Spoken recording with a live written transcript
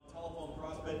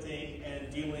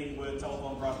dealing with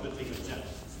telephone prospecting with Gen.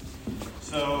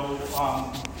 So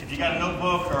if you got a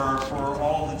notebook, or for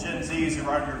all of the Gen Zs who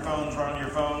write on your phones, write on your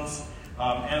phones,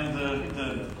 and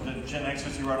the Gen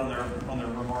Xers who write on their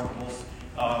Remarkables.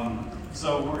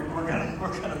 So we're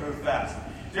gonna move fast.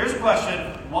 There's a question: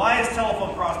 why is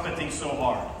telephone prospecting so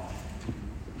hard?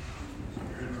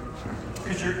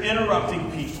 Because you're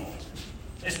interrupting people.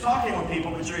 It's talking with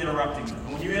people, but you're interrupting them.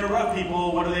 And when you interrupt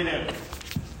people, what do?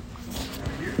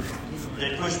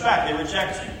 They push back. They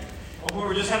reject you. Well, we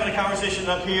were just having a conversation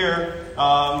up here,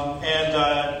 and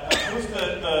who's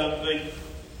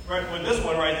right with this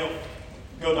one, right?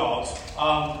 Go Dogs.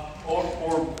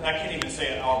 Or I can't even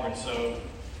say it, Auburn. So,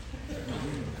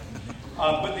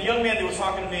 but the young man that was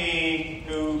talking to me,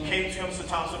 who comes to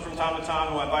Thompson from time to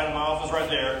time, who I invite in my office right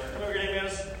there. Tell me what your name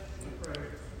is.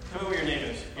 Tell me what your name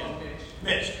is. Yeah.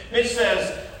 Mitch. Mitch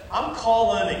says, I'm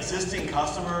calling existing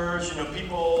customers,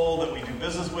 people that we do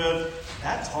business with.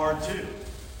 That's hard too.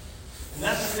 And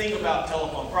that's the thing about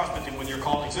telephone prospecting. When you're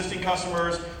calling existing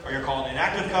customers, or you're calling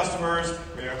inactive customers,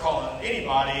 or you're calling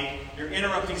anybody, you're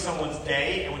interrupting someone's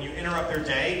day. And when you interrupt their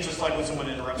day, just like when someone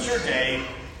interrupts your day,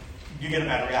 you get a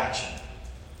bad reaction.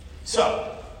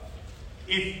 So,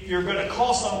 if you're going to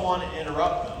call someone and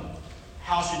interrupt them,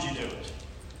 how should you do it?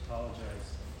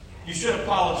 Apologize. You should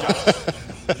apologize.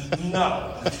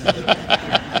 No.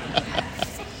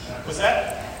 What's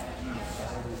that?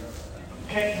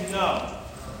 Okay, no.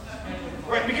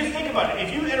 Right, because think about it.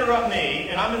 If you interrupt me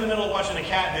and I'm in the middle of watching a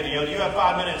cat video, do you have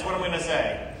 5 minutes? What am I going to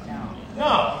say?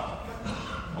 No.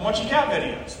 I'm watching cat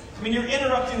videos. I mean, you're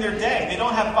interrupting their day. They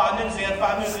don't have 5 minutes. They have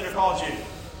 5 minutes later called you.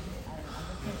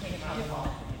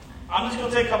 I'm just going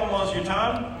to take a couple moments of your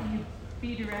time.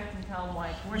 Be direct and tell them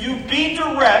why. You be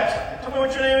direct. Tell me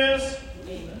what your name is.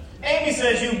 Amy. Amy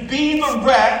says you be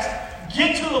direct,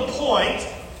 get to the point,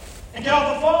 and get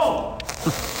off the phone.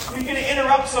 You're going to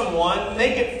interrupt someone,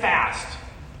 make it fast,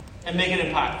 and make it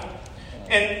impactful.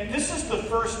 And this is the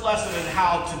first lesson in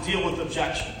how to deal with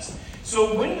objections.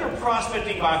 So when you're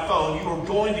prospecting by phone, you are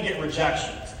going to get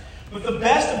rejections. But the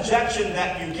best objection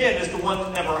that you get is the one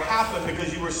that never happened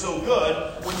because you were so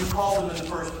good when you called them in the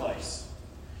first place.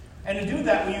 And to do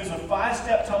that, we use a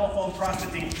 5-step telephone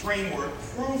prospecting framework.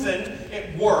 Proven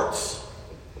it works.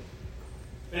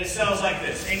 And it sounds like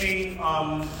this. Amy,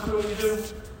 tell me what you do.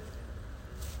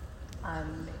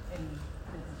 I'm in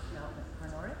business development for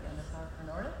Nordic, MSR for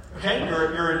Nordic. Okay,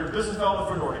 you're in business development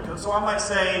for Nordic. So I might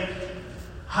say,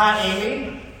 hi,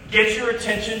 Amy. Get your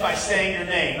attention by saying your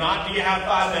name. Not, do you have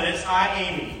 5 minutes? Hi,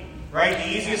 Amy. Right? The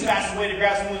easiest, fastest way to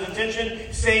grab someone's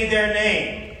attention, say their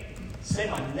name. Say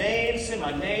my name, say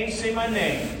my name, say my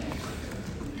name.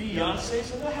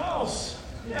 Beyonce's in the house.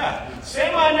 Yeah. Say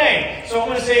my name. So I'm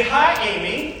going to say, hi,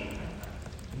 Amy.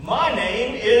 My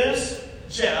name is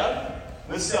Jeb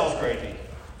with Sales Gravy.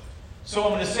 So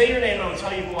I'm going to say your name and I'm going to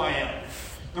tell you who I am.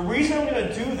 The reason I'm going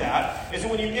to do that is that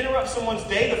when you interrupt someone's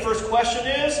day, the first question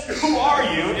is, who are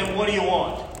you and what do you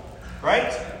want?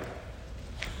 Right?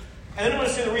 And then I'm going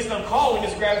to say the reason I'm calling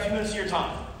is to grab a few minutes of your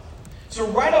time. So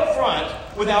right up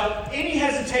front, without any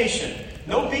hesitation,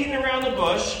 no beating around the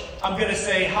bush, I'm going to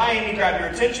say, hi, Amy, grab your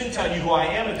attention, tell you who I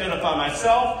am, identify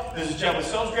myself. This is Jeb with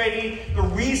Sales Gravy. The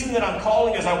reason that I'm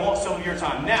calling is I want some of your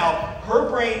time. Now, her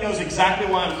brain knows exactly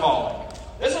why I'm calling.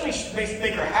 Doesn't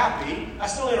make her happy. I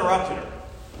still interrupted her.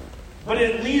 But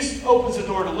it at least opens the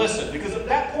door to listen. Because at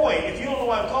that point, if you don't know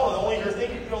why I'm calling, the only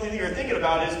thing you're thinking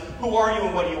about is, who are you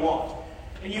and what do you want?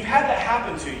 And you've had that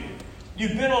happen to you.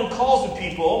 You've been on calls with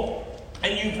people,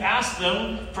 and you've asked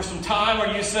them for some time, or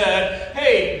you said,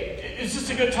 hey, is this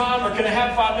a good time, or can I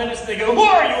have 5 minutes? And they go, who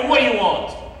are you and what do you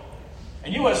want?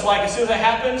 And you know what it's like. As soon as that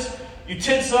happens, you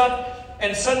tense up,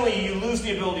 and suddenly you lose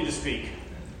the ability to speak.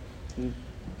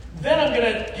 Then I'm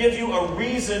going to give you a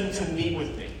reason to meet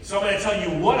with me. So I'm going to tell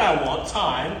you what I want,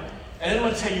 time, and then I'm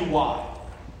going to tell you why.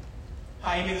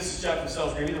 Hi, Amy, this is Jeff from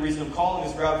Sales Gravy. The reason I'm calling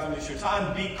is grab a few your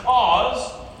time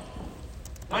because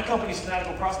my company's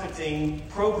Fanatical Prospecting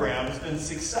program has been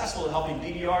successful at helping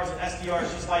BDRs and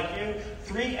SDRs just like you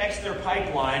 3x their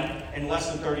pipeline in less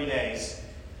than 30 days.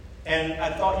 And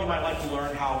I thought you might like to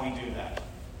learn how we do that.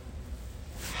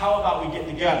 How about we get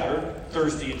together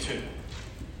Thursday at 2?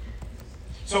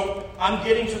 So I'm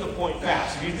getting to the point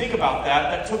fast. If you think about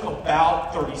that, that took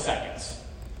about 30 seconds.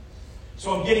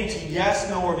 So I'm getting to yes,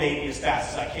 no, or maybe as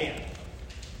fast as I can.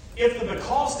 If the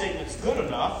because statement's good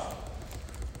enough,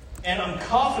 and I'm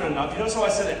confident enough, you notice how I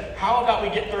said it, how about we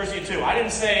get Thursday at 2? I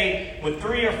didn't say, would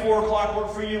 3 or 4 o'clock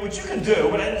work for you, which you can do,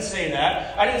 but I didn't say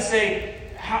that. I didn't say,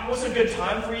 what's a good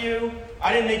time for you?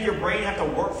 I didn't make your brain have to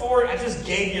work for it. I just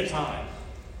gave you time.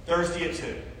 Thursday at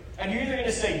 2. And you're either going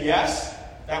to say, yes,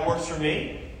 that works for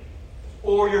me,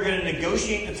 or you're going to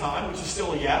negotiate the time, which is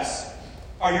still a yes,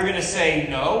 or you're going to say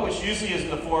no, which usually is in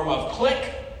the form of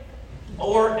click,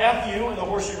 or F you, and the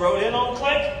horse you rode in on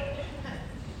click,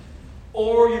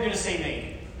 or you're going to say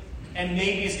maybe. And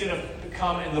maybe is going to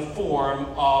come in the form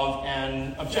of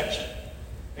an objection.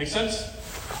 Make sense?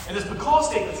 And this because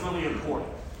statement is really important.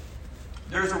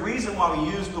 There's a reason why we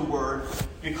use the word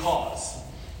because.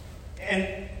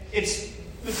 And this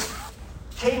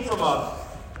came from a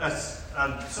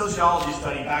sociology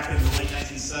study back in the late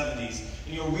 1970s.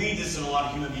 And you'll read this in a lot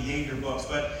of human behavior books.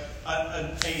 But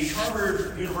a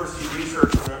Harvard University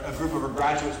researcher, a group of her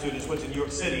graduate students, went to New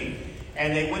York City.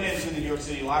 And they went into the New York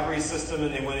City library system,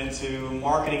 and they went into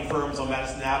marketing firms on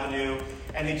Madison Avenue,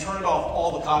 and they turned off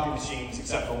all the copy machines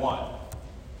except for one.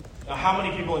 Now, how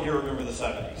many people in here remember the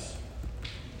 70s?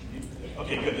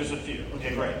 Okay, good. There's a few.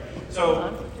 Okay, great.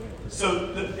 So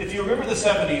if you remember the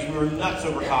 70s, we were nuts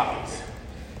over copies.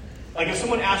 Like if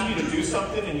someone asked you to do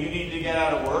something and you needed to get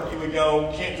out of work, you would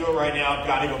go, can't do it right now,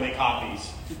 got to go make copies.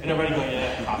 And everybody go,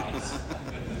 yeah, copies.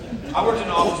 I worked in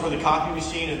an office where the copy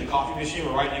machine and the coffee machine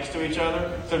were right next to each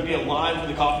other. So there'd be a line for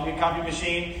the copy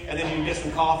machine, and then you'd get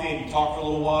some coffee and you'd talk for a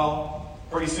little while.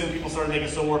 Pretty soon people started making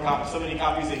so many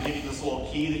copies, they'd give you this little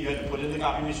key that you had to put in the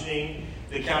copy machine.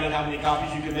 They counted how many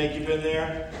copies you could make. You've been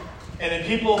there. And then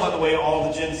people, by the way, all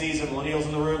the Gen Zs and millennials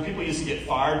in the room, people used to get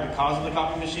fired because of the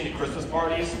copy machine at Christmas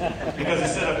parties. Because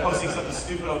instead of posting something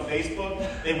stupid on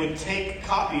Facebook, they would take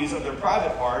copies of their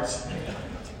private parts,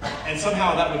 and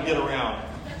somehow that would get around.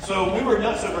 So we were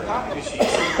nuts over copy machines.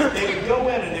 So they would go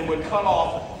in and they would cut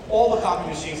off all the copy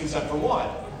machines except for one.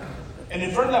 And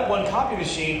in front of that one copy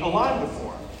machine, a line would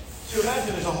form. So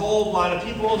imagine there's a whole line of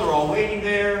people, they're all waiting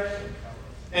there.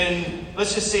 And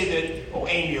let's just say that,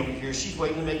 Amy over here, she's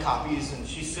waiting to make copies, and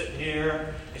she's sitting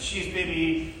here, and she's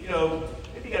maybe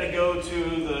got to go to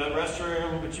the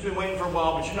restroom, but you've been waiting for a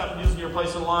while, but you're not using your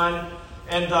place in line.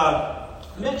 And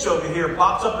Mitch over here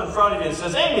pops up in front of you and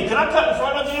says, Amy, can I cut in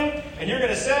front of you? And you're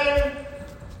going to say,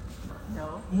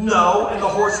 no. No, and the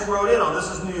horse you rode in on.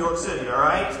 This is New York City, all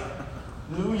right?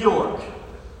 New York.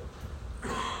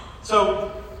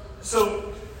 So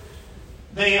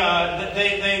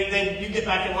you get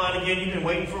back in line again. You've been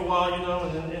waiting for a while,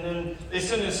 and then they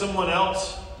send in someone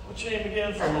else. What's your name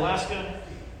again? From Alaska?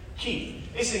 Keith.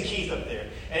 They send Keith up there.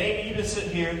 And Amy, you've been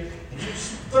sitting here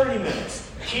 30 minutes.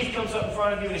 Keith comes up in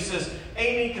front of you and he says,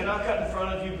 Amy, can I cut in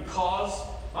front of you because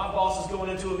my boss is going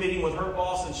into a meeting with her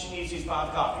boss and she needs these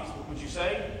 5 copies. What would you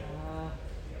say?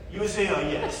 You would say,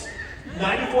 yes.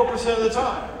 94% of the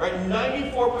time, right?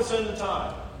 94% of the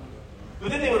time. But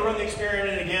then they would run the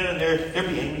experiment again, and there'd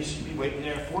be Amy. She'd be waiting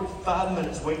there 45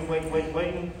 minutes, waiting,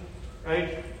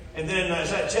 right? And then,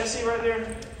 is that Jesse right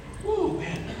there? Woo,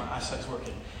 man, my eyesight's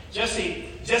working.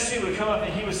 Jesse would come up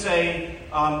and he would say,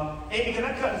 Amy, can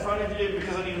I cut in front of you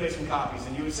because I need to make some copies?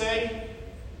 And you would say?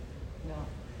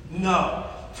 No.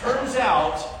 Turns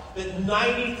out that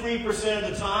 93%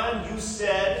 of the time you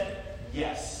said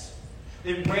yes.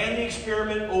 They ran the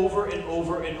experiment over and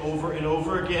over and over and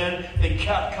over again. They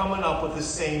kept coming up with the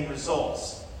same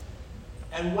results.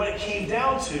 And what it came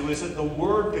down to is that the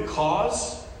word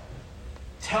because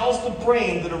tells the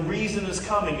brain that a reason is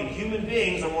coming. And human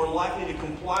beings are more likely to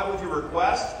comply with your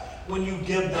request when you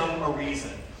give them a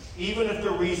reason, even if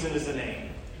the reason is a name.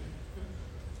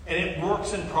 And it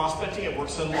works in prospecting. It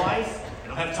works in life. I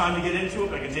don't have time to get into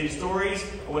it, but I can tell you stories.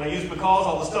 But when I use because,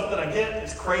 all the stuff that I get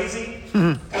is crazy.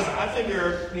 Because I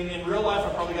figure, in real life,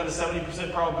 I probably got a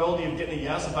 70% probability of getting a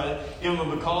yes if I give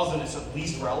them a because and it's at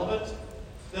least relevant.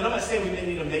 Then I'm not saying we may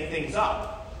need to make things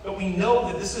up. But we know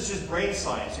that this is just brain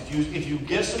science. If you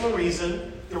give them a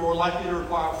reason, they're more likely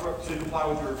to comply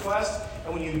with your request.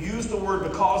 And when you use the word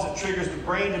because, it triggers the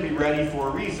brain to be ready for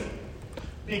a reason.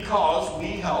 Because we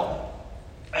help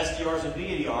SDRs and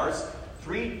BDRs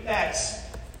 3x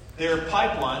their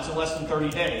pipelines in less than 30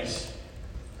 days.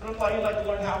 And I thought you'd like to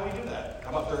learn how we do that. How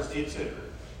about Thursday at 2?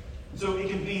 So it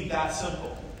can be that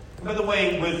simple. And by the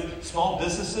way, with small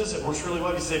businesses, it works really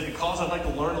well. You say, because I'd like to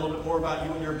learn a little bit more about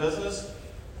you and your business,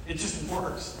 it just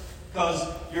works. Because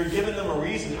you're giving them a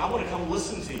reason. I want to come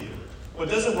listen to you. What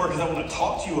doesn't work is I want to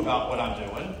talk to you about what I'm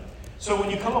doing. So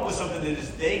when you come up with something that is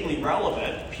vaguely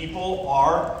relevant, people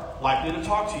are likely to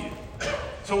talk to you.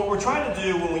 So what we're trying to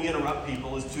do when we interrupt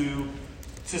people is to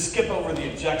skip over the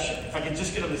objection. If I can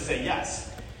just get them to say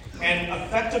yes. And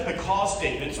effective because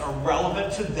statements are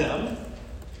relevant to them.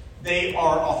 They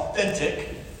are authentic.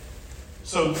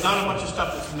 So not a bunch of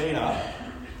stuff that's made up.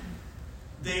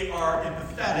 They are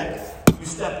empathetic. You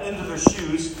step into their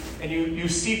shoes and you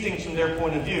see things from their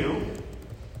point of view.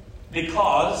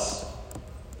 Because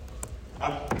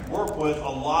I work with a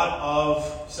lot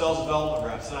of sales development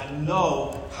reps, and I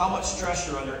know how much stress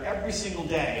you're under every single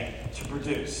day to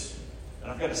produce. And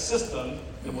I've got a system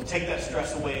that will take that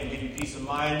stress away and give you peace of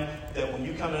mind that when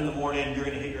you come in the morning, you're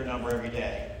going to hit your number every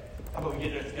day. How about we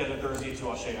get together Thursday too?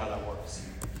 I'll show you how that works.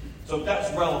 So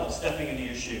that's relevant, stepping into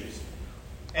your shoes.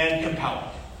 And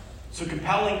compelling. So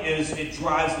compelling is it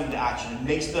drives them to action. It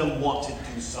makes them want to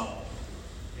do something.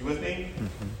 You with me?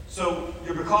 Mm-hmm. So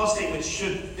your because statement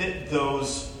should fit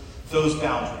those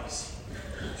boundaries.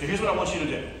 So here's what I want you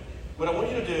to do. What I want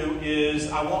you to do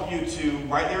is I want you to,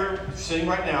 right there, sitting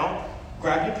right now,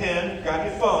 grab your pen, grab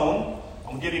your phone.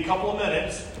 I'm going to give you a couple of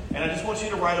minutes, and I just want you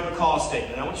to write a because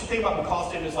statement. And I want you to think about because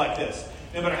statements like this.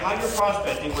 No matter how you're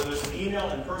prospecting, whether it's an email,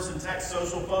 in-person, text,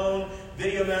 social, phone,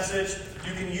 video message,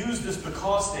 you can use this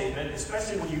because statement,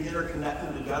 especially when you interconnect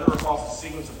them together across a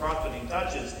sequence of prospecting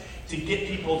touches, to get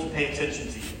people to pay attention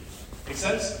to you. Make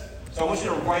sense? So I want you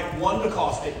to write one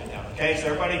because statement down, okay? So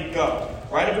everybody go.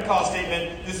 Write a because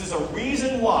statement. This is a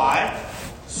reason why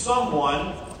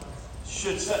someone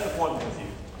should set an appointment with you.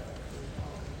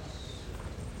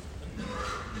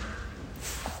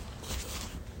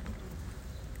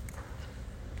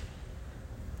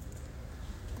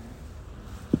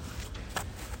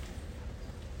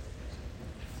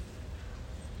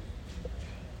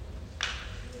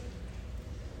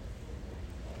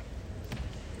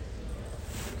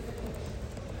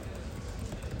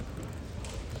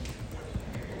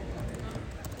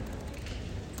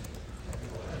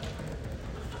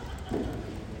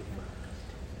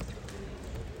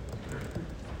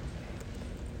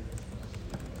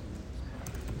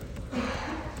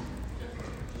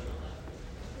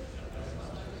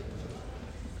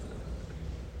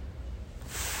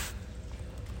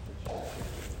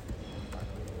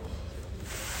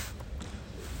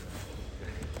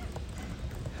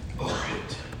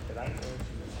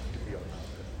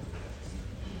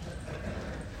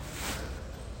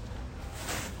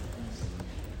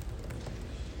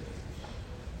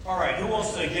 All right, who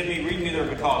wants to read me their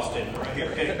because statement right here?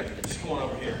 Okay, just come on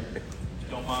over here. If you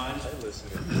don't mind. Just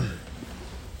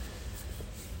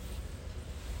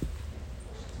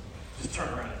turn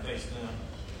around and face them.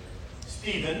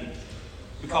 Stephen,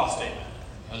 because statement.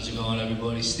 How's it going,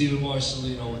 everybody? Stephen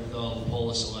Marcelino with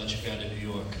Lapolis Electric out of New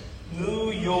York.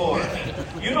 New York.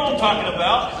 You know what I'm talking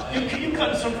about. You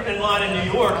cut some in line in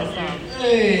New York. And you,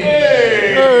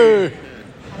 hey!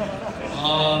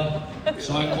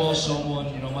 So I call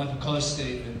someone, my because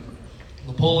statement.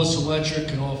 Lapolis Electric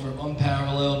can offer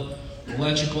unparalleled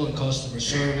electrical and customer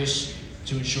service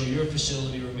to ensure your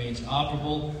facility remains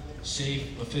operable, safe,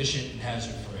 efficient, and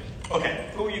hazard-free. Okay,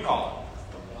 who are you calling?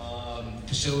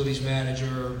 Facilities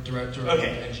manager, director of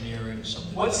engineering,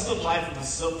 something. What's the life of a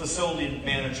facility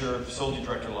manager, facility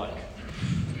director like?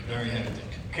 Very hectic.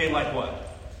 Okay, like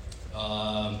what?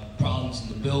 Problems in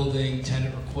the building,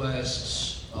 tenant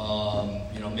requests,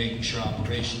 making sure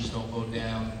operations don't go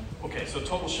down. Okay, so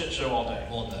total shit show all day?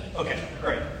 All day. Okay,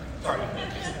 great. Sorry.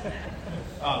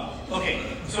 Okay,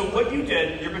 so what you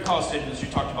did, your because statement is you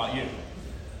talked about you.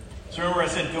 So remember I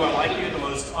said, do I like you? The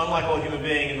most unlikable human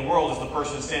being in the world is the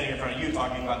person standing in front of you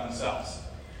talking about themselves.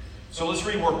 So let's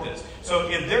rework this. So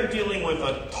if they're dealing with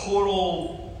a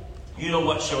total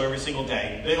you-know-what show every single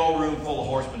day, big old room full of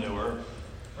horse manure,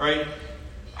 right?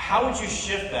 How would you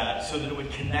shift that so that it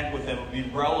would connect with them, it would be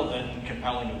relevant and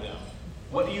compelling to them?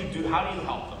 What do you do? How do you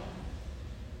help them?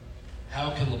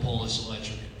 How can Lapolis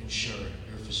Electric ensure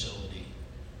your facility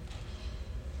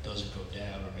doesn't go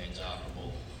down, remains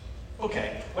operable?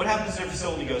 Okay. What happens if their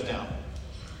facility goes down?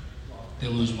 They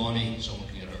lose money, someone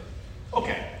can get hurt.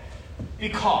 Okay.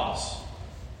 Because,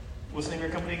 what's the name of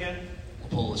your company again?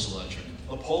 Lapolis Electric.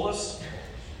 Lapolis?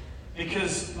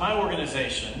 Because my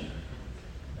organization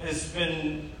has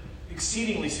been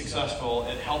exceedingly successful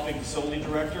at helping facility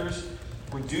directors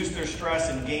reduce their stress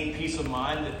and gain peace of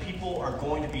mind that people are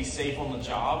going to be safe on the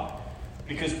job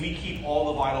because we keep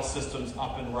all the vital systems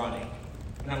up and running.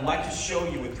 And I'd like to show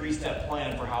you a 3-step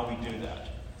plan for how we do that.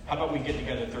 How about we get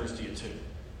together Thursday at 2?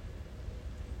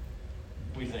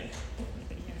 What do you think?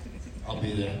 I'll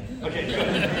be there. Okay,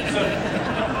 good. So,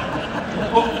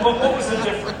 what was the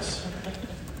difference?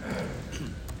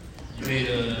 You made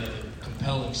a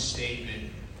compelling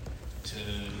statement to,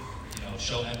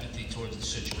 show empathy towards the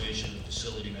situation of the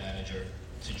facility manager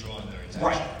to draw in their attention.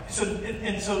 Right.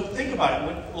 So think about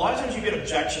it. A lot of times you get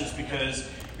objections because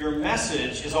your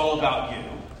message is all about you,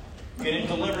 and it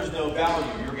delivers no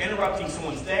value. You're interrupting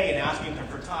someone's day and asking them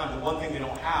for time, the one thing they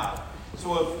don't have.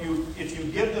 So if you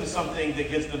give them something that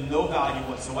gives them no value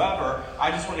whatsoever, I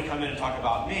just want to come in and talk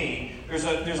about me, there's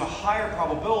a higher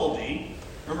probability,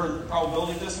 Remember the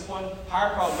probability discipline?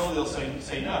 Higher probability they'll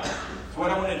say no. So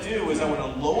what I want to do is I want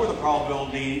to lower the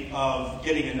probability of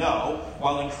getting a no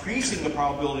while increasing the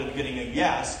probability of getting a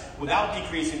yes without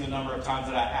decreasing the number of times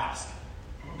that I ask.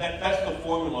 That's the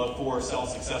formula for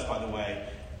sales success, by the way,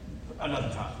 another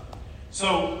time.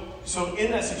 So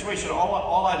in that situation,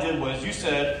 all I did was, you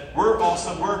said, we're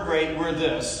awesome, we're great, we're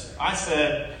this. I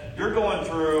said, you're going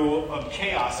through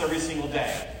chaos every single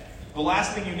day. The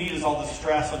last thing you need is all the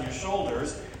stress on your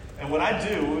shoulders. And what I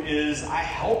do is I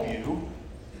help you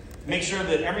make sure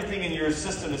that everything in your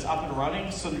system is up and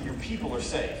running so that your people are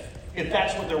safe, if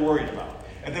that's what they're worried about.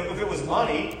 If it was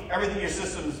money, everything in your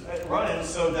system's running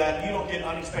so that you don't get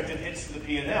unexpected hits to the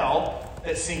P&L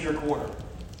that sink your quarter.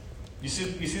 You see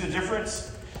the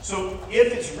difference? So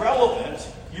if it's relevant,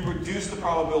 you reduce the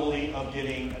probability of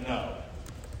getting a no.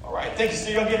 All right, thank you,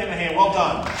 Steve. I'll give him a hand. Well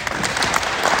done.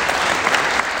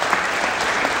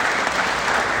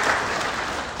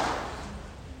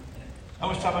 How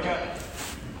much time I got?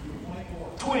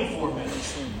 24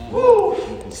 minutes.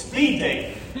 Woo! Speed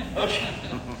date. Okay.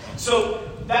 So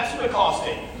that's what a cost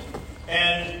statement.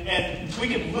 And we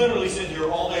can literally sit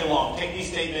here all day long, take these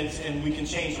statements, and we can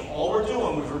change them. All we're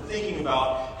doing is we're thinking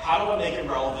about how do I make it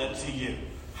relevant to you?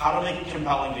 How to make it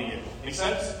compelling to you? Make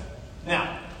sense?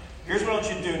 Now, here's what I want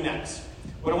you to do next.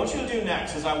 What I want you to do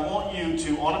next is I want you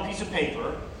to, on a piece of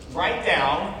paper, write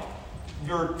down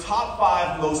your top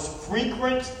 5 most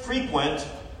frequent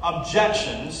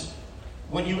objections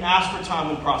when you ask for time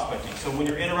when prospecting. So when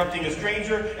you're interrupting a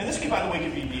stranger, and this could, by the way,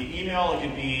 could be via email, it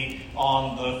could be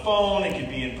on the phone, it could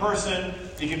be in person,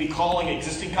 it could be calling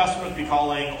existing customers, be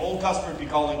calling old customers, be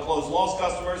calling closed lost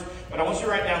customers. But I want you to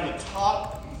write down the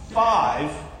top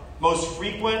 5 most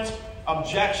frequent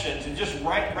objections and just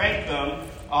rank them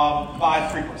by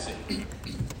frequency.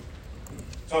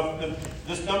 So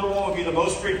this number 1 would be the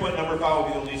most frequent, number 5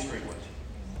 would be the least frequent.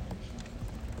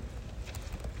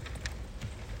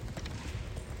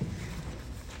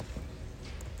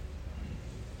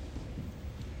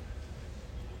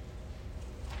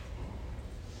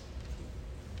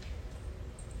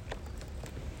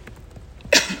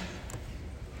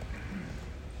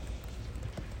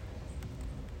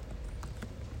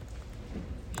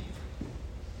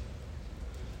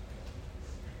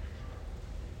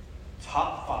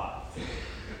 Top 5.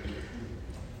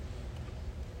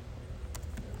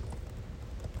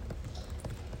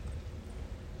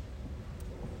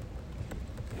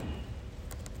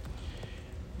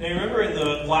 Now, you remember in the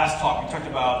last talk, we talked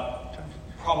about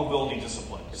probability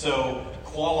discipline. So,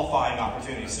 qualifying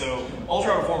opportunities. So,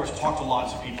 ultra performers talk to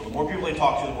lots of people. The more people they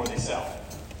talk to, the more they sell.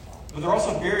 But they're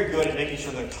also very good at making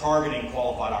sure they're targeting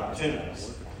qualified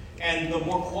opportunities. And the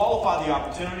more qualified the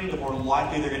opportunity, the more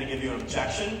likely they're going to give you an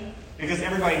objection, because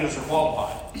everybody knows they're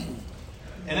qualified.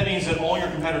 And that means that all your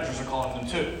competitors are calling them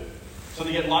too. So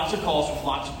they get lots of calls from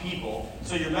lots of people.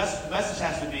 So your message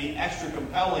has to be extra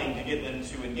compelling to get them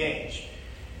to engage.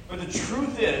 But the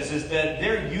truth is that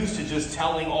they're used to just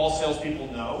telling all salespeople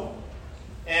no.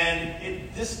 And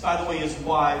this, by the way, is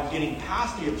why getting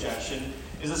past the objection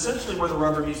is essentially where the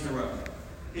rubber meets the road.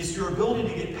 It's your ability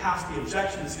to get past the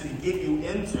objection that's going to get you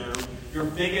into your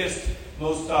biggest,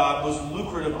 most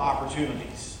lucrative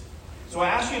opportunities. So I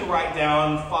asked you to write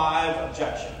down 5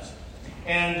 objections.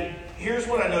 And here's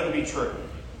what I know to be true.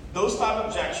 Those 5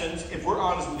 objections, if we're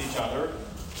honest with each other,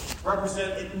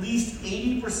 represent at least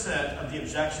 80% of the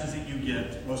objections that you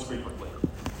get most frequently.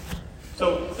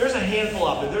 So there's a handful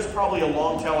out there. There's probably a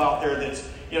long tail out there that's,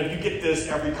 you get this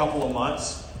every couple of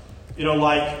months.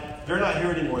 Like, they're not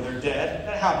here anymore, they're dead.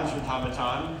 That happens from time to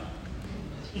time.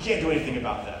 You can't do anything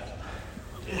about that.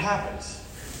 It happens.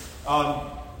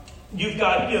 You've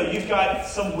got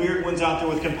some weird ones out there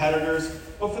with competitors,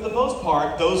 but for the most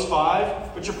part, those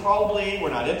 5, which are probably, we're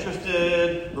not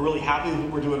interested, we're really happy with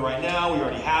what we're doing right now, we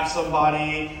already have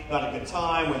somebody, not a good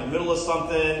time, we're in the middle of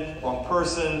something, wrong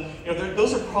person.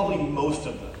 Those are probably most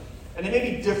of them. And they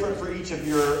may be different for each of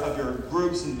your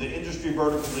groups and the industry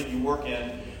verticals that you work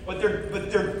in, but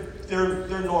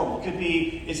they're normal. It could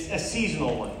be a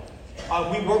seasonal one.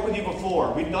 We worked with you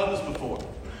before, we've done this before.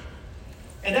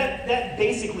 And that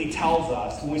basically tells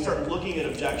us, when we start looking at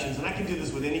objections, and I can do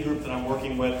this with any group that I'm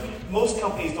working with, most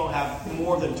companies don't have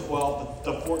more than 12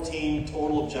 to 14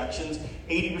 total objections,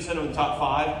 80% of the top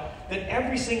 5, that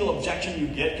every single objection you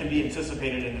get can be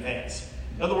anticipated in advance.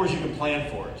 In other words, you can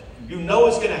plan for it. You know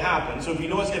it's going to happen, so if you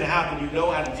know it's going to happen, you know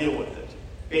how to deal with it.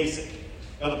 Basic.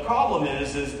 Now the problem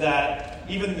is that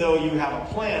even though you have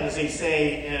a plan, as they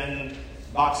say in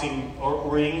boxing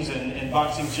rings and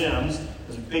boxing gyms,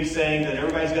 there's a big saying that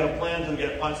everybody's got a plan until they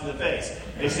get a punch in the face.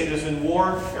 They say this in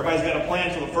war, everybody's got a plan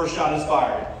until the first shot is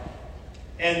fired.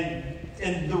 And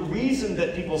And the reason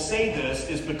that people say this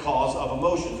is because of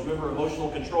emotions. Remember emotional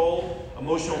control,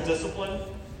 emotional discipline?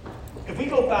 If we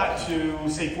go back to,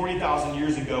 say, 40,000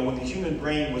 years ago when the human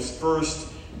brain was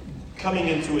first coming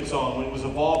into its own, when it was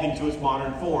evolving to its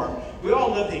modern form, we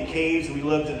all lived in caves, we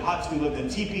lived in huts, we lived in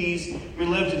teepees, we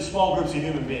lived in small groups of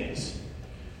human beings.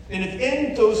 And if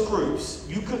in those groups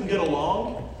you couldn't get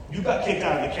along, you got kicked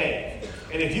out of the cave.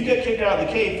 And if you get kicked out of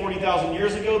the cave 40,000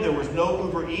 years ago, there was no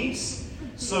Uber Eats,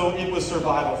 so it was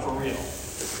survival for real.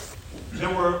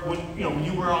 When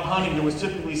you were out hunting, there was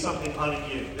typically something hunting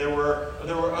you. There were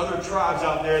other tribes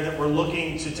out there that were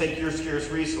looking to take your scarce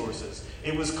resources.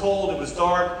 It was cold, it was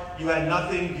dark, you had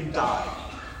nothing, you died.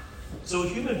 So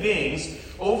human beings,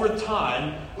 over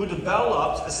time, who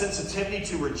developed a sensitivity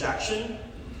to rejection,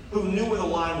 who knew where the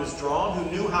line was drawn,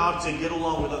 who knew how to get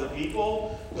along with other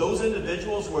people, those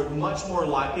individuals were much more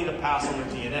likely to pass on their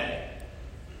DNA.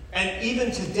 And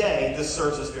even today, this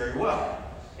serves us very well.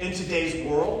 In today's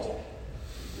world,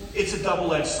 it's a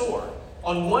double-edged sword.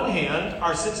 On one hand,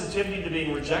 our sensitivity to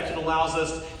being rejected allows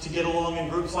us to get along in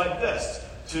groups like this,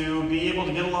 to be able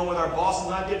to get along with our boss and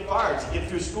not get fired, to get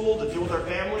through school, to deal with our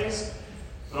families.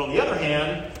 But on the other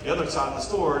hand, the other side of the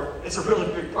sword, it's a really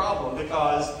big problem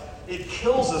because it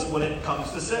kills us when it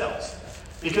comes to sales.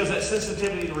 Because that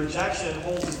sensitivity to rejection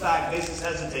holds us back, makes us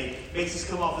hesitate, makes us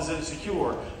come off as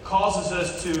insecure, causes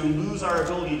us to lose our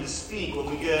ability to speak when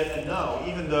we get a no,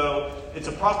 even though it's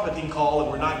a prospecting call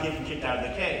and we're not getting kicked out of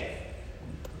the cave.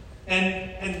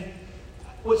 And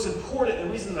what's important, the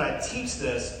reason that I teach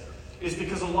this, is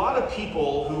because a lot of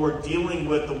people who are dealing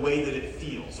with the way that it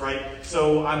feels, right?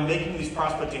 So I'm making these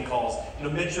prospecting calls,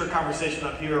 mid-share conversation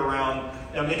up here around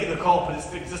making a call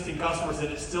for existing customers, and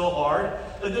it's still hard.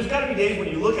 There's got to be days when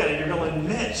you look at it and you're going,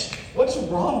 Mitch, what's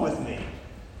wrong with me?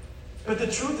 But the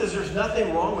truth is there's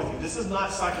nothing wrong with you. This is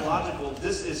not psychological.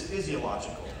 This is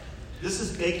physiological. This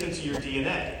is baked into your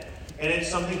DNA. And it's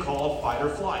something called fight or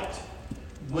flight.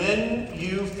 When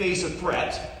you face a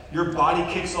threat, your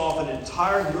body kicks off an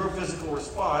entire neurophysical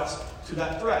response to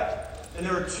that threat. And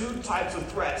there are two types of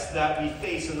threats that we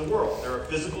face in the world. There are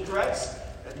physical threats,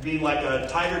 that would be like a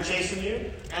tiger chasing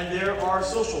you, and there are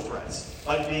social threats,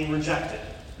 like being rejected.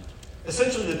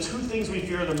 Essentially, the two things we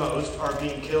fear the most are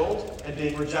being killed and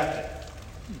being rejected.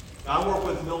 Now, I work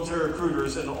with military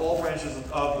recruiters in all branches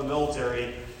of the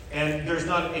military, and there's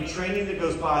not a training that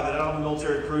goes by that I don't have a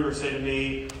military recruiter say to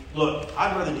me, look,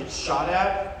 I'd rather get shot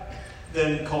at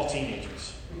than call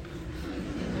teenagers.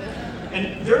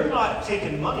 And they're not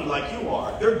taking money like you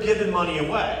are. They're giving money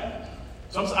away.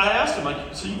 So I asked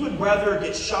him, so you would rather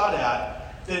get shot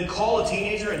at than call a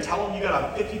teenager and tell them you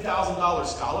got a $50,000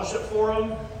 scholarship for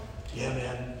them? Yeah,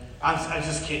 man, I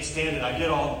just can't stand it. I get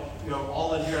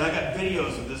all in here, and I got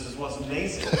videos of this. Is what's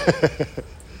amazing.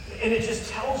 And it just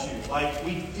tells you,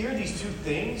 we fear these two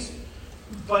things,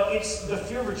 but the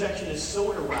fear of rejection is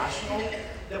so irrational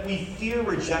that we fear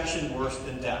rejection worse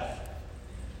than death.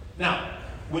 Now,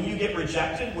 when you get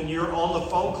rejected, when you're on the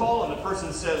phone call and the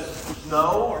person says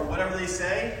no or whatever they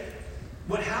say,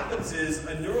 what happens is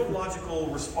a neurological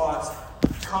response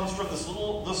comes from this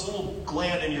little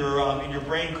gland in your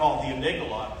brain called the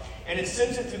amygdala, and it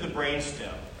sends it through the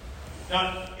brainstem.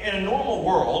 Now, in a normal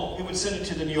world, it would send it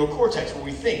to the neocortex where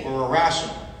we think, where we're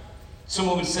rational.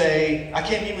 Someone would say, I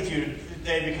can't meet with you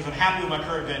today because I'm happy with my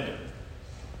current vendor.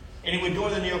 And it would go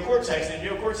to the neocortex, and the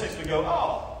neocortex would go,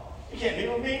 oh, you can't meet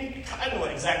with me? I know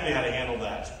exactly how to handle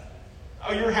that.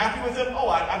 Oh, you're happy with him? Oh,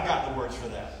 I've got the words for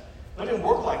that. But it didn't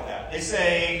work like that. They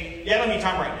say, yeah, I don't need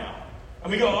time right now.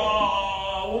 And we go,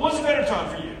 oh, well, what's a better time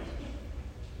for you?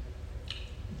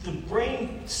 The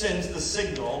brain sends the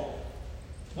signal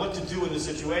what to do in the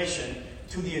situation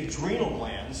to the adrenal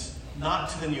glands, not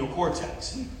to the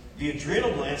neocortex. The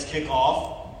adrenal glands kick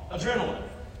off adrenaline.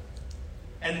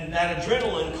 And that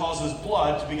adrenaline causes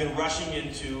blood to begin rushing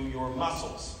into your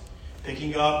muscles,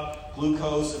 picking up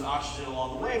glucose and oxygen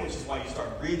along the way, which is why you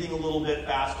start breathing a little bit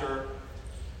faster.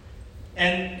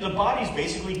 And the body's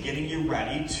basically getting you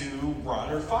ready to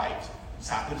run or fight. This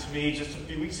happened to me just a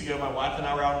few weeks ago. My wife and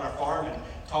I were out on our farm in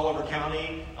Tulliver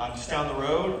County, just down the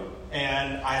road,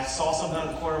 and I saw something out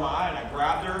of the corner of my eye, and I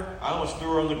grabbed her. I almost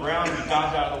threw her on the ground and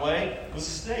dodged out of the way. It was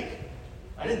a snake.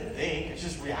 I didn't think, it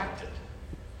just reacted.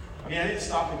 I didn't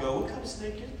stop and go, what kind of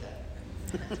snake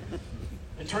is that?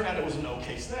 It turned out it was an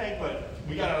okay snake, but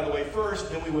we got out of the way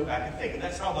first, then we went back and think. And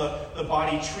that's how the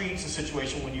body treats a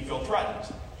situation when you feel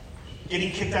threatened.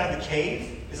 Getting kicked out of the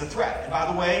cave is a threat. And by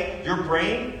the way, your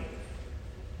brain,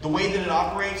 the way that it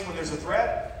operates when there's a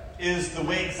threat, is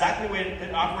exactly the way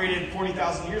it operated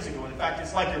 40,000 years ago. In fact,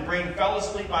 it's like your brain fell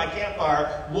asleep by a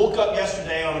campfire, woke up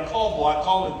yesterday on a call block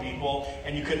calling people,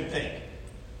 and you couldn't think.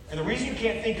 And the reason you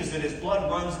can't think is that as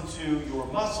blood runs into your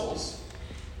muscles,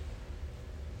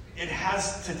 it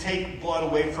has to take blood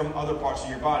away from other parts of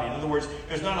your body. In other words,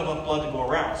 there's not enough blood to go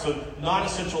around. So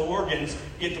non-essential organs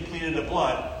get depleted of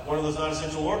blood. One of those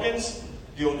non-essential organs,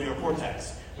 the old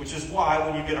neocortex, which is why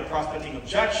when you get a prospecting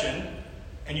objection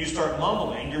and you start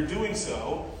mumbling, you're doing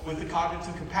so with the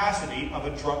cognitive capacity of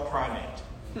a drunk primate.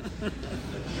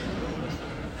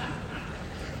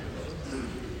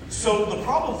 So the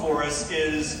problem for us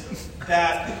is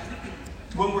that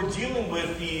when we're dealing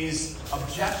with these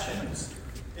objections,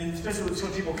 and especially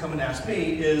when people come and ask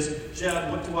me, is,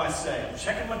 Jeb, what do I say? I'm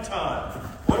checking my time.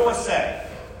 What do I say?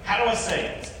 How do I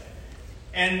say it?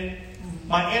 And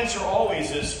my answer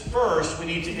always is, first, we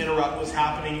need to interrupt what's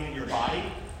happening in your body.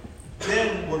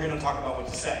 Then we're going to talk about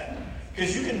what to say.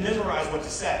 Because you can memorize what to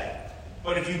say.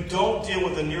 But if you don't deal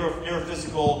with the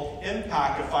neurophysical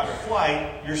impact of fight or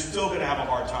flight, you're still going to have a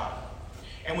hard time.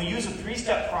 And we use a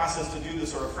 3-step process to do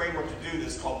this, or a framework to do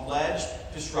this, called ledge,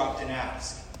 disrupt, and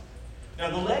ask. Now,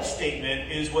 the ledge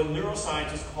statement is what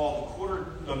neuroscientists call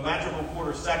the magical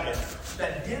quarter second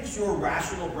that gives your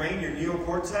rational brain, your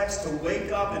neocortex, to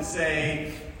wake up and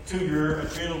say to your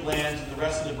adrenal glands and the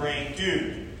rest of the brain,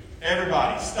 dude,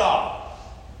 everybody, stop.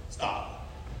 Stop.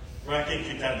 We're not getting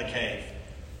kicked out of the cave.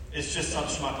 It's just some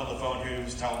schmuck on the phone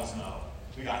who's telling us no.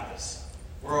 We got this.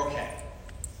 We're okay.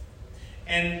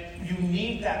 And you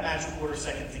need that magical quarter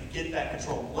second to get that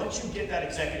control. Once you get that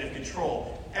executive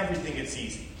control, everything gets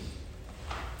easy.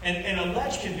 And a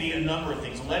ledge can be a number of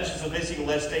things. A ledge is basically a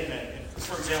ledge statement.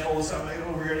 For example,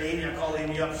 over here at Amy, I call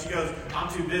Amy up, she goes,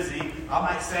 I'm too busy. I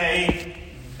might say,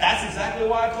 that's exactly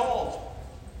why I called.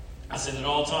 I say that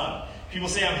all the time. People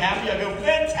say, I'm happy. I go,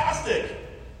 fantastic.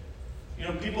 You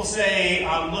know, people say,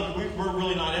 look, we're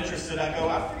really not interested. I go,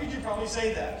 I figured you'd probably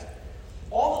say that.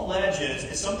 All the ledge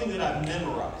is something that I've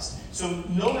memorized. So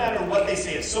no matter what they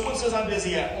say, if someone says I'm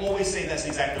busy, I always say that's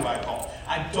exactly why I called.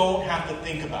 I don't have to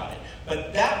think about it.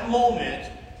 But that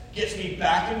moment gets me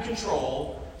back in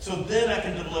control, so then I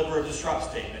can deliver a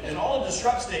disrupt statement. And all a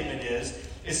disrupt statement is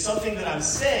something that I'm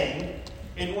saying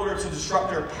in order to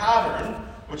disrupt their pattern,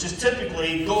 which is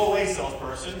typically, go away,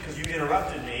 salesperson, because you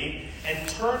interrupted me, and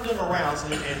turn them around so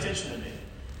they pay attention to me.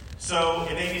 So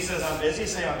if Amy says I'm busy,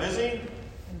 say I'm busy.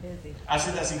 I'm busy. I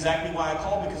said that's exactly why I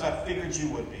called, because I figured you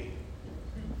would be.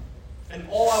 And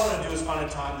all I want to do is find a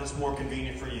time that's more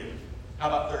convenient for you. How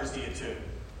about Thursday at 2?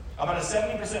 About a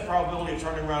 70% probability of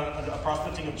turning around a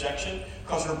prospecting objection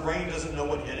because her brain doesn't know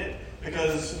what hit it,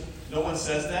 because no one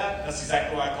says that. That's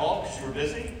exactly why I called, because you were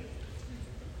busy.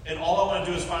 And all I want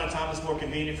to do is find a time that's more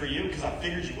convenient for you, because I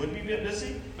figured you would be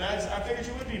busy. I figured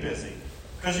you would be busy,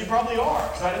 because you probably are,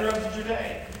 because I interrupted your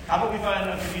day. How about we find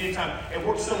a convenient time? It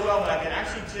works so well that I can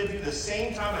actually give you the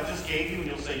same time I just gave you, and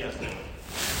you'll say yes to it.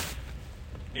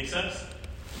 Make sense?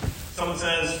 Someone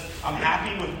says, I'm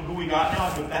happy with who we got now.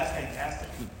 I go, that's fantastic.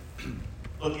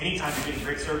 Look, anytime you're getting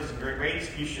great service and great rates,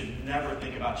 you should never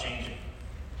think about changing.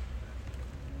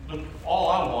 Look, all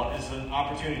I want is an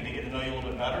opportunity to get to know you a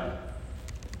little bit better.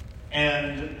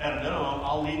 And at a minimum,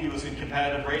 I'll leave you with some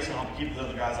competitive rates, and I'll keep the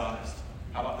other guys honest.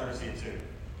 How about Thursday at 2?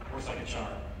 Works like a charm.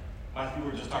 We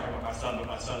were just talking about my son, but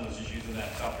my son was just using that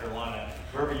in South Carolina.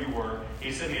 Wherever you were,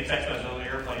 he sent me a text message on the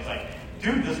airplane. He's like,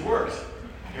 dude, this works.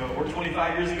 You know, it worked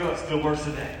 25 years ago. It still works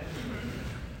today.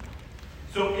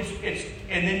 So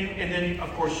and then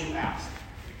of course you ask.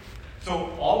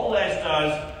 So all the ledge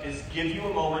does is give you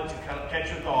a moment to kind of catch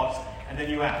your thoughts, and then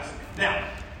you ask. Now,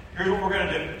 here's what we're going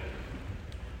to do.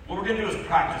 What we're going to do is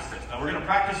practice this. Now, we're going to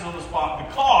practice it on the spot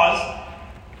because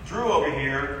Drew over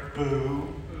here, boo,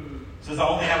 says I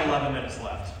only have 11 minutes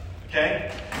left.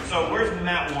 Okay? So where's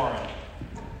Matt Warren?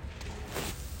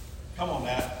 Come on,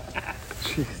 Matt.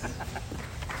 There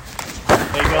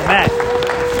you go, Matt.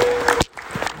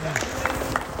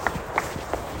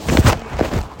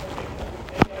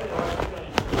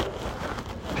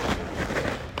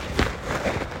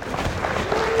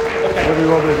 What do you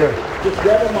want me to do? Just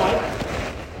grab a mic.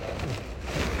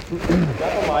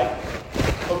 Grab a mic.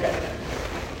 Okay.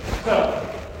 So,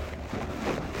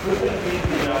 who's going to be the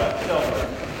silver?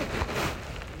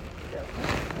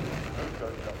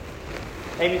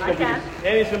 Amy's going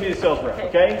to be the sales rep,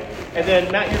 okay? And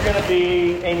then, Matt, you're going to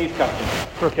be Amy's customer,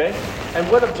 okay? And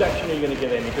what objection are you going to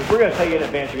give Amy? Because we're going to tell you in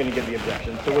advance you're going to give the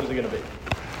objection. So what is it going to be?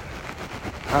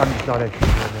 I'm just not interested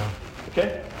right now.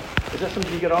 Okay? Is that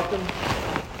something you get often?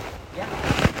 Yeah.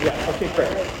 Yeah, okay,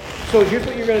 great. So here's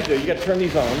what you're going to do. You got to turn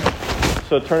these on.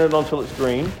 So turn it on until it's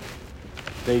green.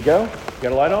 There you go. You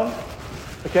got a light on?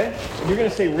 Okay? And you're going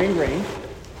to say ring, ring.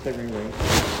 Say ring, ring.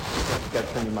 You got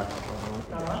to turn your microphone on.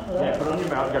 Yeah, put it on your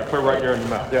mouth. You got to put it right there in your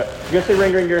mouth. Yeah. You're going to say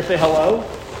ring, ring. You're going to say hello.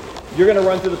 You're going to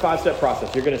run through the 5-step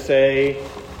process. You're going to say,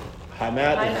 "Hi,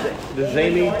 Matt. Hi, Matt. This is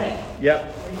Amy."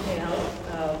 Yep. Reaching out,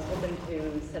 hoping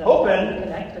to set up Hoping? and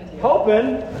connect with you.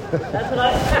 Hoping. That's what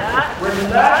I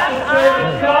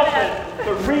said.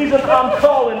 The reason I'm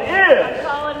calling is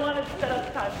Colin wanted to set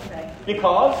up time today.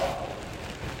 because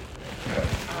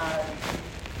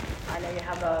I know you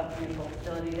have a beautiful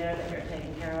facility there that you're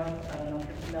taking care of. I don't know if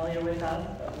you're familiar with us,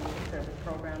 but we have service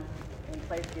programs in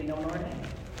place. Do you know Nordic?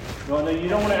 no, you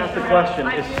don't want to ask the question.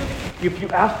 I It's- do. If you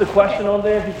ask the question on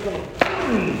there, he's going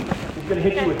to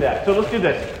hit you with that. So let's do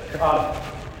this.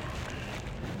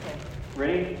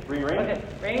 Ready? Ring, ring. Okay,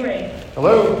 ring.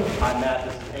 Hello? Hi, Matt.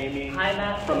 This is Amy. Hi,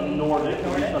 Matt. From Nordic. The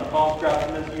reason I'm calling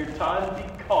scrapping this of your time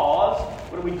because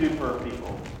what do we do for our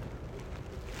people?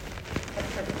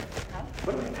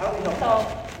 How do we help?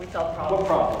 We solve problems. What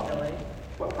problem? in the facility.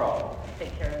 What problem?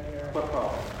 Take care of your What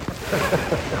problem?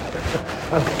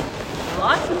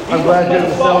 lots of I'm glad you're the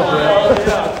sales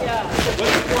rep. Yeah.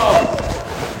 What's the problem?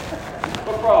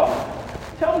 What problem?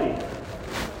 Tell me.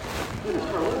 Do this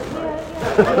for a living, right?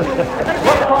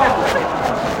 What problem?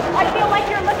 I feel like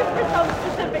you're looking for some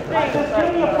specific thing. Just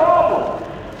give me a problem.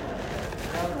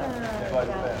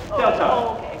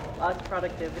 Tell. Okay. Lots of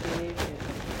productivity issues.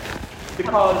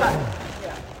 Because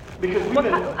Yeah. we've What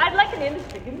been I'd like an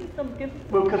industry. Give me some.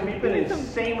 well, because we've been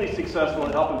insanely successful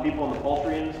in helping people in the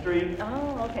poultry industry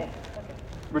Oh, okay.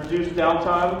 reduce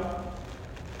downtime.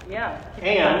 Yeah. Keep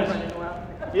And- the running well.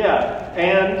 Yeah,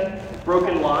 and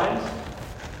broken lines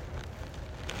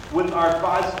with our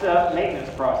 5-step maintenance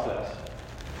process.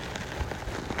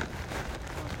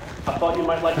 I thought you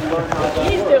might like to learn how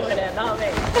that He's works. doing it, not me.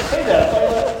 Say that. I thought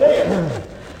you might say it.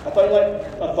 I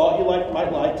thought you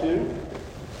might like to.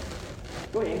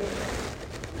 Go ahead.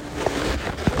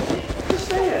 Just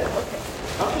say it. Okay.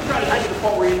 I'm just trying to get to the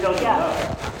point where you tell me Yeah. no.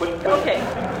 But Okay.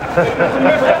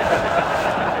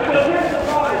 because here's the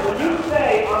problem. When you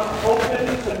say I'm open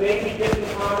to maybe getting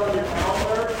time on your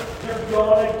calendar, you're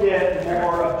gonna get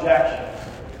more objections.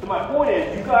 So my point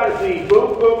is, you gotta be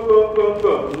boom, boom, boom, boom,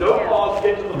 boom. No Yeah. pause,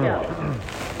 get to the Yeah. point.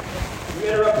 You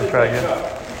interrupt this. Try again.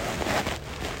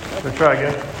 Let's try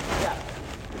again. Yeah.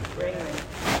 Ring.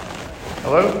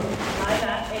 Hello? Hi,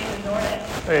 Matt. Amy Nordic.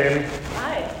 Hey, Amy.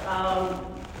 Hi.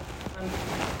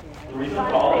 The reason I'm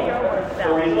Say calling. your words The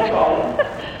now. reason I'm calling.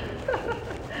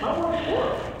 My word's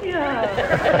work. Yeah.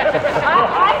 I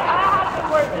have to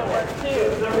work at work too.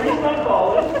 The reason I'm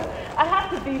calling. I have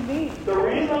to be me. The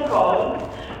reason I'm calling.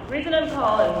 Reason I'm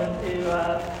calling was to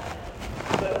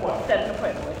Set point. set an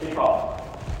appointment with you. Because.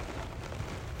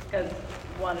 Because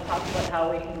we want to talk about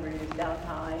how we can reduce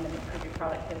downtime and improve your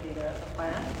productivity there at the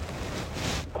plant.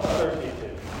 How about Thursday too?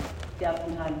 Do you have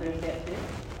some time Thursday at 2?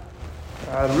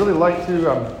 I'd really like to,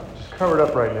 I'm just covered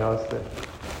up right now. It's the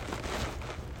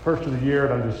first of the year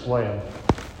and I'm just slammed.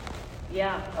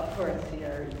 Yeah, of course,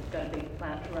 you've got a big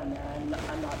plant to run there.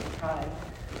 I'm not surprised.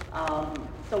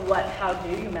 So how do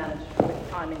you manage with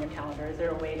time in your calendar? Is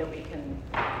there a way that we can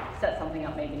set something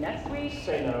up maybe next week?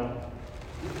 Say no.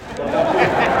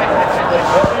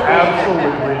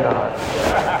 Absolutely not.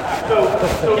 So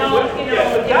Okay.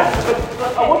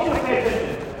 I want you to pay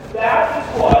attention. That is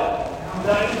what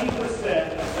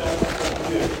 90% of salespeople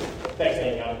do. Thanks,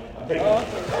 Amy. I'm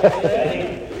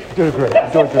taking Doing great.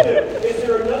 Doing great. Is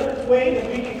there another way that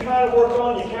we can kind of work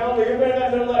on your calendar? You're in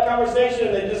that middle of that conversation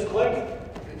and they just click,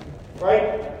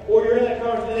 right? Or you're in that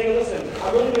conversation and they go, listen,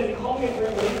 I'm really going to call me in 3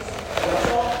 weeks. That's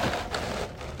all.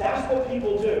 That's what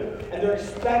people do. And they're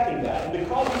expecting that. And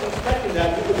because he's expecting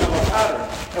that, you become a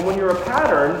pattern. And when you're a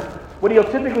pattern, what he'll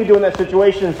typically do in that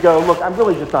situation is go, look, I'm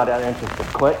really just not that interested.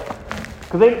 Click.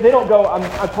 Because they don't go,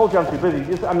 I told you I'm too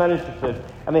busy. I'm not interested.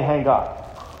 And they hang up.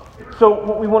 So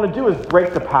what we want to do is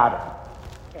break the pattern.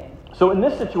 Okay. So in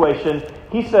this situation,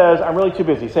 he says, I'm really too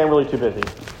busy. Say I'm really too busy.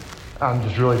 I'm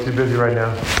just really too busy right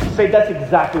now. Say that's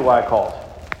exactly why I called.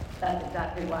 That's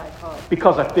exactly why I called.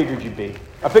 Because I figured you'd be.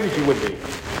 I figured you would be.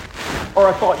 Or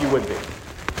I thought you would be.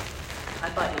 I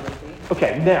thought you would be.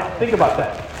 Okay, now, think about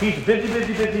that. He's busy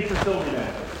facility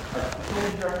manager. Our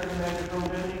facility director and manager real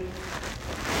busy?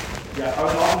 Yeah, I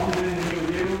was always too busy to meet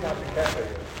with you.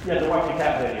 Yeah, the watching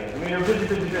cat videos. I mean, they're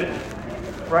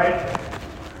busy. Right?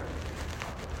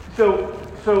 So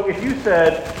if you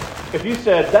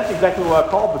said, that's exactly why I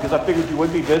called because I figured you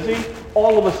would be busy,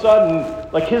 all of a sudden,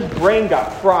 like his brain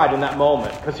got fried in that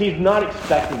moment because he's not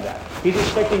expecting that. He's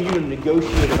expecting you to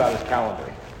negotiate about his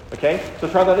calendar. Okay? So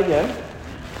try that again.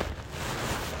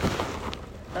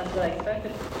 That's what I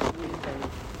expected you to say.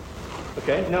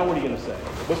 Okay, now what are you going to say?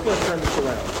 What's going to turn this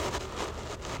around?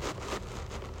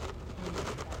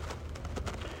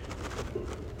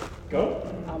 Go.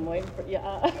 I'm waiting for,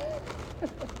 yeah.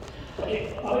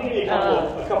 I'll give you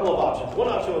a couple of options. One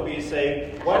option would be to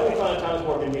say, why don't we find a time that's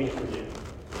more convenient for you?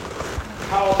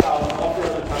 How about I'll offer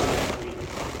another time next week?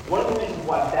 One of the reasons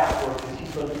why that works is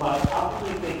he's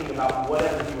constantly thinking about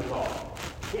whatever he was on.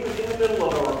 He was in the middle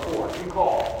of a report. You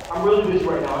call. I'm really busy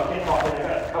right now. I can't talk. I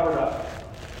got it covered up.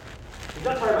 He's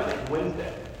not talking about next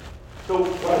Wednesday. So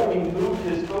why don't we move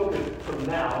his focus from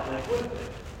now to next Wednesday?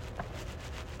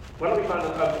 Why don't we find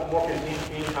a more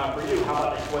convenient time for you? How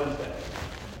about next Wednesday?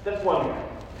 That's one way.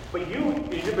 But you,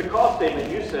 in your because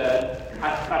statement, you said,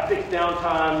 I fixed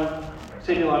downtime,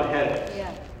 saved you a lot of headaches.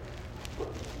 Yeah.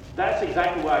 That's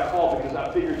exactly why I called, because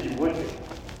I figured you would be.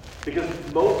 Because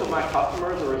most of my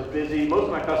customers are as busy, most of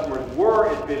my customers were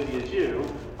as busy as you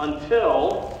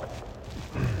until...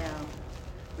 Yeah.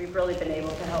 We've really been able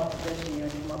to help position you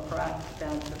into more proactive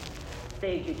stance to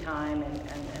save you time and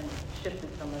shifted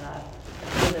some of that.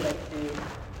 I'd really like to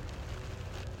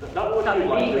Not what you'd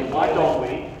like to. Why don't we?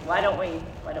 Why don't we?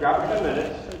 Grab a few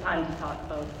minutes. Some time to talk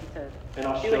about because And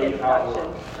I'll do show an you how it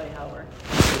introduction, works. show you how it works.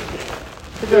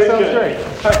 That sounds Good. great.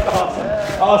 Awesome.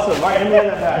 Awesome. All right, hand me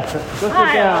that back. Let's sit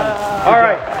Hi, down. All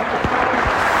right.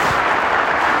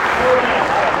 4 minutes.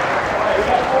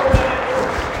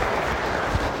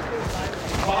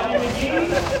 Bobby McGee.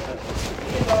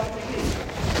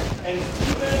 And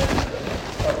Stephen.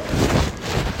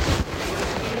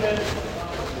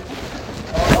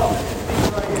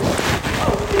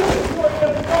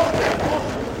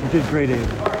 You did great, Abe.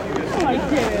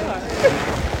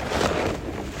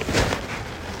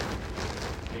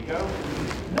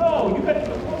 No, you got to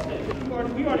go post it.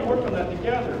 We already worked on that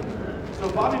together. So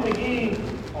Bobby McGee,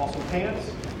 also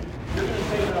pants. You're going to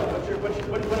say no.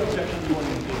 What objection do you want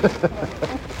to do?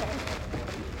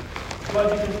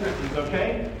 Budget restrictions, okay?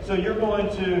 So you're going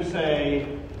to say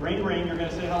ring ring. You're going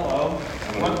to say hello.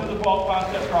 Run through the bulk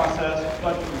five-step process.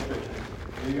 Budget restrictions.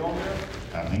 Are you on there?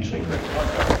 I think so.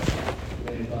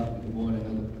 Hey, Bob, we want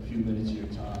another few minutes of your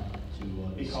time to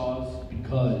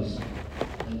Because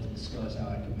I'd like to discuss how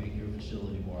I can make your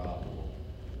facility more operable.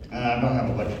 I don't have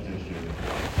a budget this year.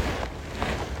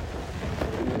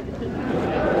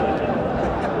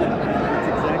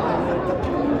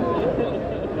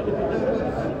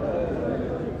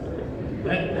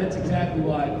 That's exactly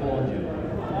why I called you.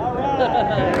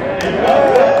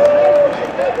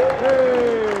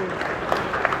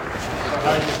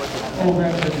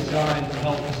 Programs are designed to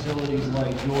help facilities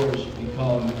like yours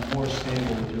become more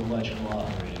stable with your electrical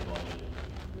operating budget.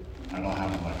 I don't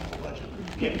have an electrical budget.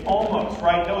 Yeah, almost,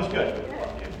 right? That was good.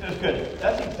 That was good.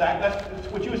 That's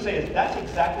what you would say is that's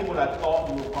exactly what I thought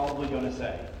you were probably going to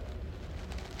say.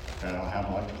 I don't have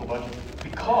an electrical budget.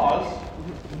 Because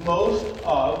most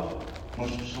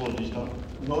Most facilities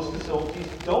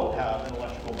don't don't. have an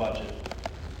electrical budget.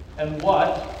 And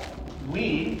what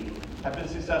we have been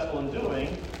successful in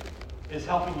doing is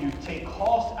helping you take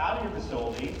costs out of your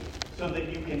facility so that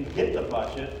you can get the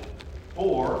budget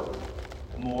for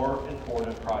more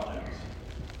important projects.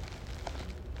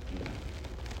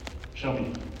 Show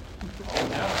me. Oh,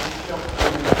 now,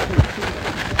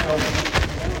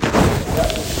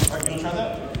 are you going to try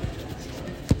that?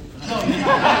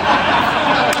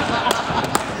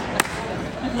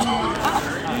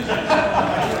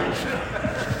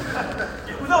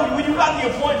 No, when you got the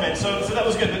appointment, so that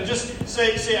was good. But just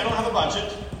say I don't have a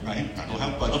budget. Right? I don't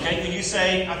have a budget. Okay, and you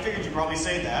say, I figured you'd probably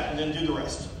say that, and then do the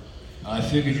rest. I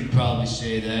figured you'd probably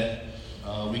say that.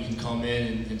 We can come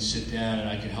in and sit down and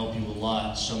I can help you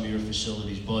allot some of your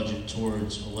facility's budget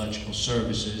towards electrical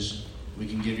services. We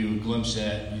can give you a glimpse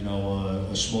at,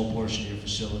 a small portion of your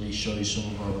facility, show you some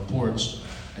of our reports,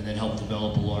 and then help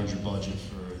develop a larger budget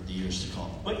for the years to come.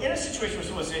 But in a situation where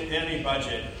someone's in any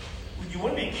budget, you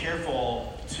want to be careful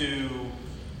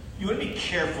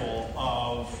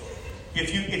of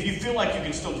if you feel like you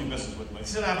can still do business with them. If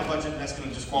he said I have a budget and that's going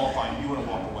to disqualify him, you want to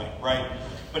walk away, right?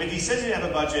 But if he says you have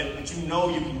a budget, but you know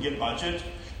you can get budget,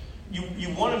 you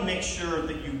want to make sure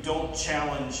that you don't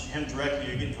challenge him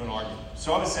directly or get into an argument.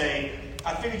 So I would say,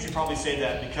 I figured you'd probably say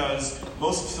that because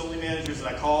most facility managers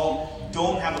that I call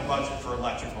don't have a budget for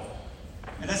electrical.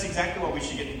 And that's exactly why we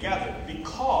should get together,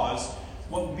 because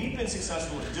what we've been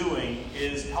successful at doing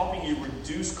is helping you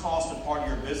reduce costs of part of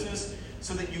your business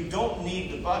so that you don't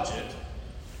need the budget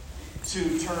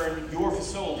to turn your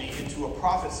facility into a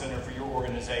profit center for your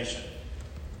organization.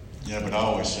 Yeah, but I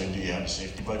always say, do you have a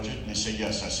safety budget? And they say,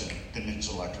 yes. I said, then it's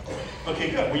electrical. Okay,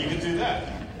 good. Well, you can do that.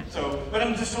 So, but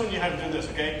I'm just showing you how to do this,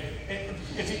 okay?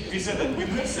 If you said that, we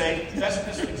could say, that's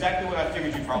exactly what I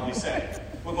figured you'd probably say.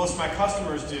 What most of my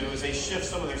customers do is they shift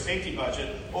some of their safety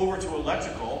budget over to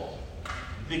electrical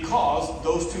because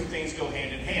those two things go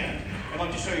hand in hand. I'd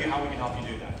like to show you how we can help you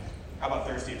do that. How about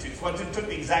Thursday at 2? So I took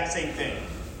the exact same thing.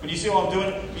 But you see what I'm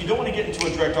doing? You don't want to get into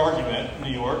a direct argument in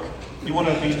New York. You want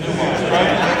to be nuanced,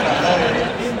 right?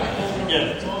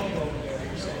 Yeah.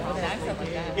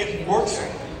 It works.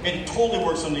 It totally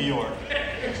works in New York.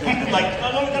 Like,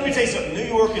 let me tell you something. New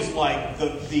York is like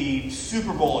the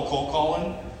Super Bowl of cold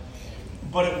calling,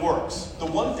 but it works. The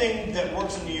one thing that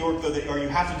works in New York, though, or you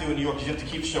have to do in New York, is you have to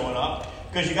keep showing up.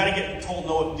 Because you got to get told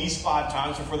no at least 5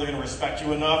 times before they're going to respect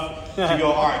you enough to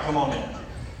go, all right, come on in.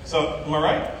 So, am I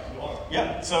right?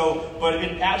 Yeah. So, but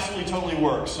it absolutely totally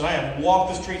works. And I have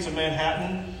walked the streets of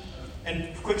Manhattan.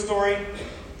 And quick story,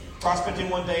 prospecting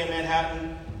one day in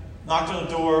Manhattan, knocked on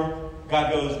the door. Guy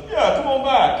goes, yeah, come on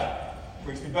back.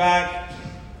 Brings me back.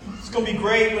 It's going to be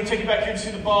great. I'm going to take you back here to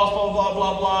see the boss, blah, blah,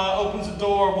 blah, blah. Opens the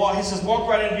door. He says, walk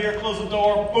right in here, close the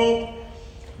door, boom.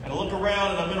 And I look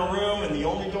around, and I'm in a room, and the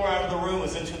only door out of the room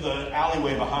is into the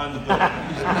alleyway behind the building.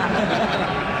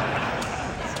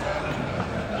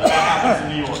 That happens in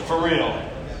New York, for real.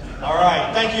 All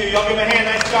right, thank you. Y'all give me a hand.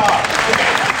 Nice job.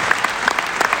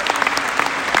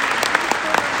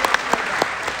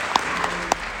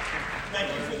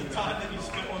 Thank you for the time that you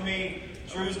spent with me.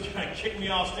 Drew's trying to kick me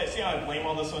off stage. See how I blame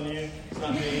all this on you? It's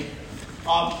not me.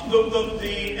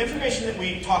 The information that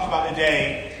we talked about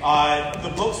today, the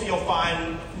books that you'll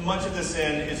find much of this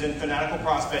in is in Fanatical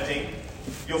Prospecting.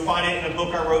 You'll find it in a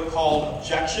book I wrote called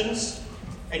Objections,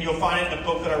 and you'll find it in a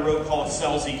book that I wrote called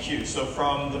Sales EQ. So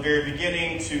from the very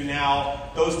beginning to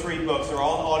now, those 3 books, they're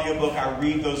all an audiobook. I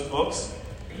read those books.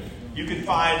 You can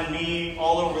find me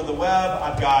all over the web.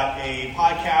 I've got a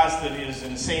podcast that is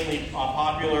insanely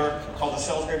popular called the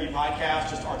Sales Gravy Podcast.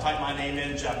 Just type my name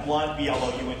in, Jeff Blunt,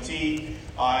 B-L-O-U-N-T.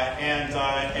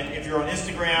 And if you're on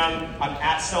Instagram, I'm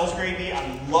at Sales Gravy.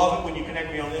 I love it when you connect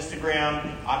me on Instagram.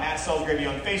 I'm at Sales Gravy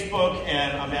on Facebook,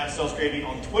 and I'm at Sales Gravy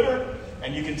on Twitter.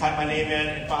 And you can type my name in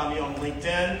and find me on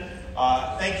LinkedIn.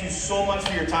 Thank you so much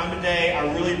for your time today. I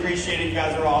really appreciate it. You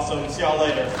guys are awesome. See y'all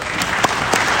later.